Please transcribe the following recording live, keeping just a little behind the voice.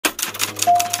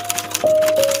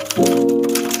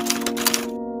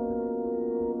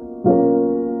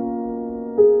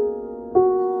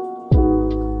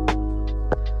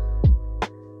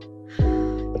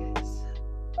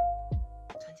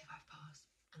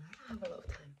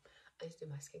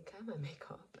skincare, my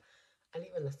makeup, and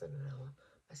even less than an hour.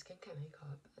 My skincare,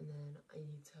 makeup, and then I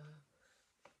need to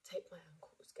take my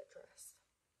ankles, get dressed,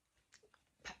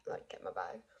 like get my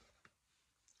bag,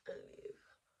 and leave.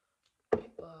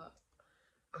 But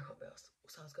I can't be asked.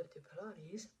 So I was gonna do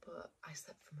Pilates, but I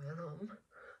slept through my alarm.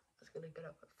 I was gonna get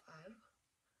up at 5,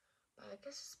 but I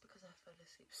guess it's because I fell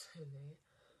asleep so late.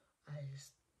 I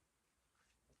just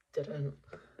didn't,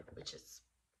 which is,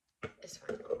 it's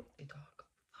fine. It'll be dark.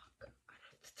 Fuck, I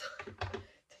don't have the time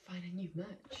to find a new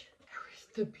match. Where is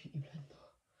the beauty blender?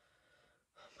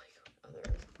 Oh my god, oh there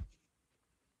it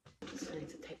is. Just need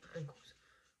to take my ankles.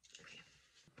 Okay.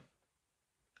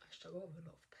 I struggle with a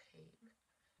lot of pain.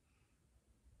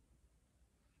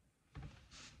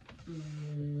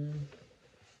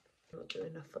 Not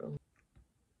doing enough for long.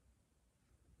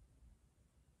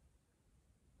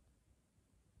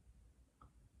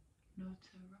 Not to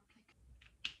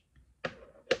replicate.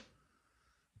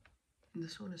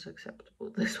 This one is acceptable.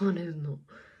 This one is not.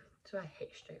 So I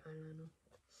hate straight eyeliner.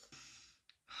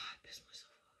 I pissed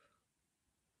myself off.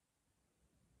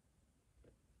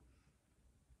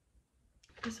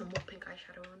 I put some more pink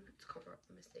eyeshadow on to cover up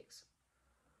the mistakes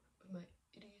of my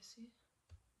idiocy.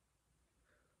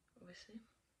 Obviously.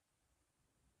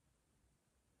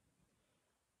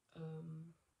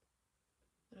 And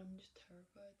I'm just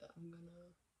terrified that I'm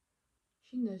gonna.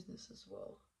 She knows this as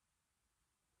well.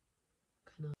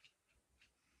 Kinda.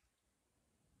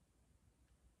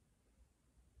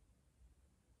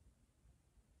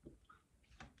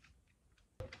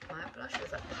 My blush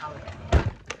is a powder.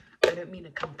 I don't mean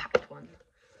a compact one.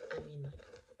 I mean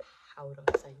powder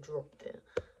because I dropped it.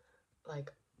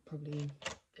 Like probably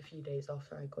a few days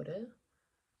after I got it.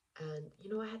 And you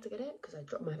know I had to get it because I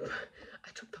dropped my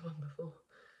I dropped the one before.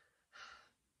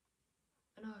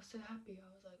 And I was so happy. I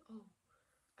was like, oh,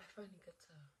 I finally get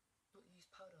to not use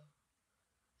powder.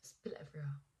 I spill it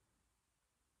everywhere.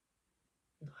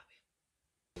 Not happy.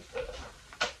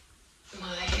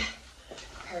 My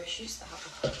pair of shoes that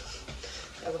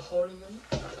have a hole in them.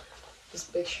 This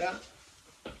big strap.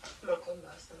 My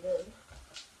Converse, and then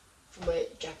for my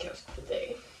jacket of the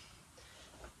day,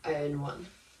 I own one,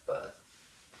 but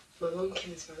my mum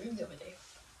came into my room the other day.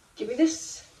 Give me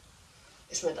this.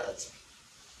 It's my dad's.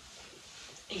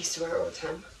 I used to wear it all the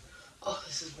time. Oh,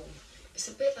 this is warm. It's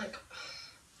a bit like,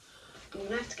 I'm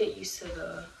gonna have to get used to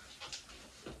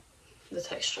the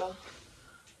texture,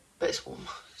 but it's warm.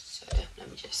 So let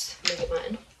me just make it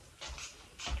mine.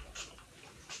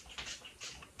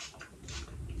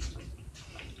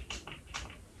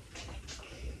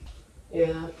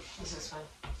 Yeah, this is fine.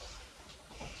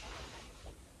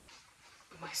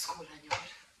 My school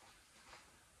lanyard.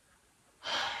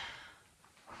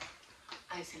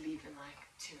 I had to leave in like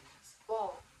 2 minutes.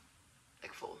 Well,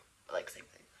 like 4, but like same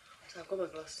thing. So I've got my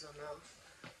glasses on now.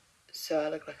 So I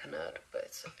look like a nerd, but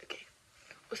it's okay.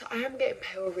 Also, I am getting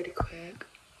pale really quick.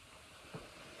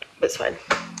 But it's fine.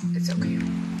 It's okay.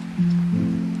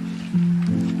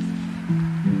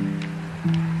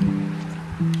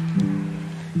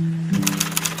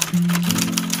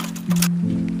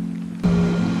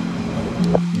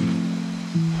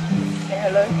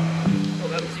 Hello.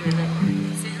 What I'm doing now.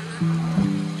 Say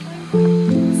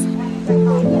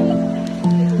hello.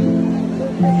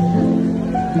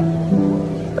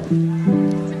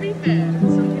 To be fair,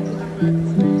 some people have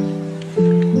worked.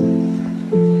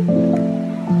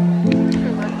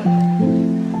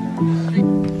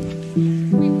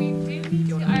 We do need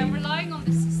to. I am relying on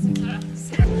the system that I have to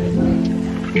say.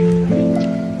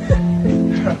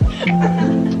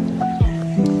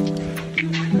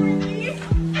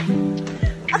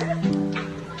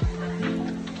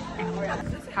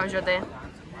 How's your day?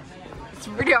 It's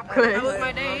really up close. How was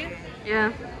my day?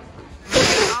 Yeah.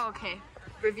 Oh, okay.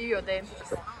 Review your day.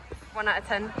 1 out of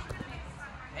 10.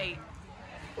 8.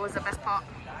 What was the best part?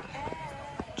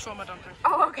 Trauma dumping.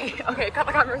 Oh, okay. Okay, cut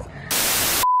the cameras.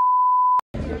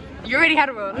 You already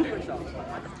had one.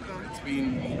 It's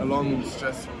been a long,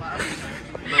 stressful.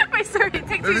 Wait, sorry.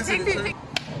 Take two. It's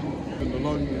been a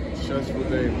long, stressful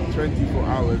day. 24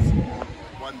 hours.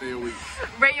 1 day a week.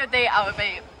 Rate your day out of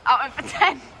 8. Out of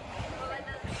 10.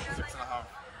 6.5.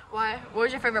 Why? What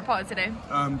was your favourite part of today?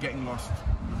 Getting lost.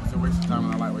 It's a waste of time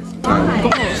and I like wasting time.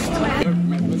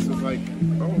 This was like,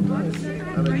 oh nice.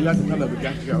 And then you had to tell her we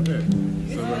have to get up here.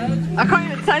 So I can't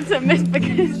even turn to Miss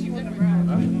because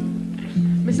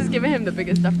Miss is giving him the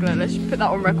biggest death glare. Let's put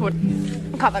that on record.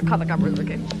 Cut the cameras,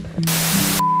 okay?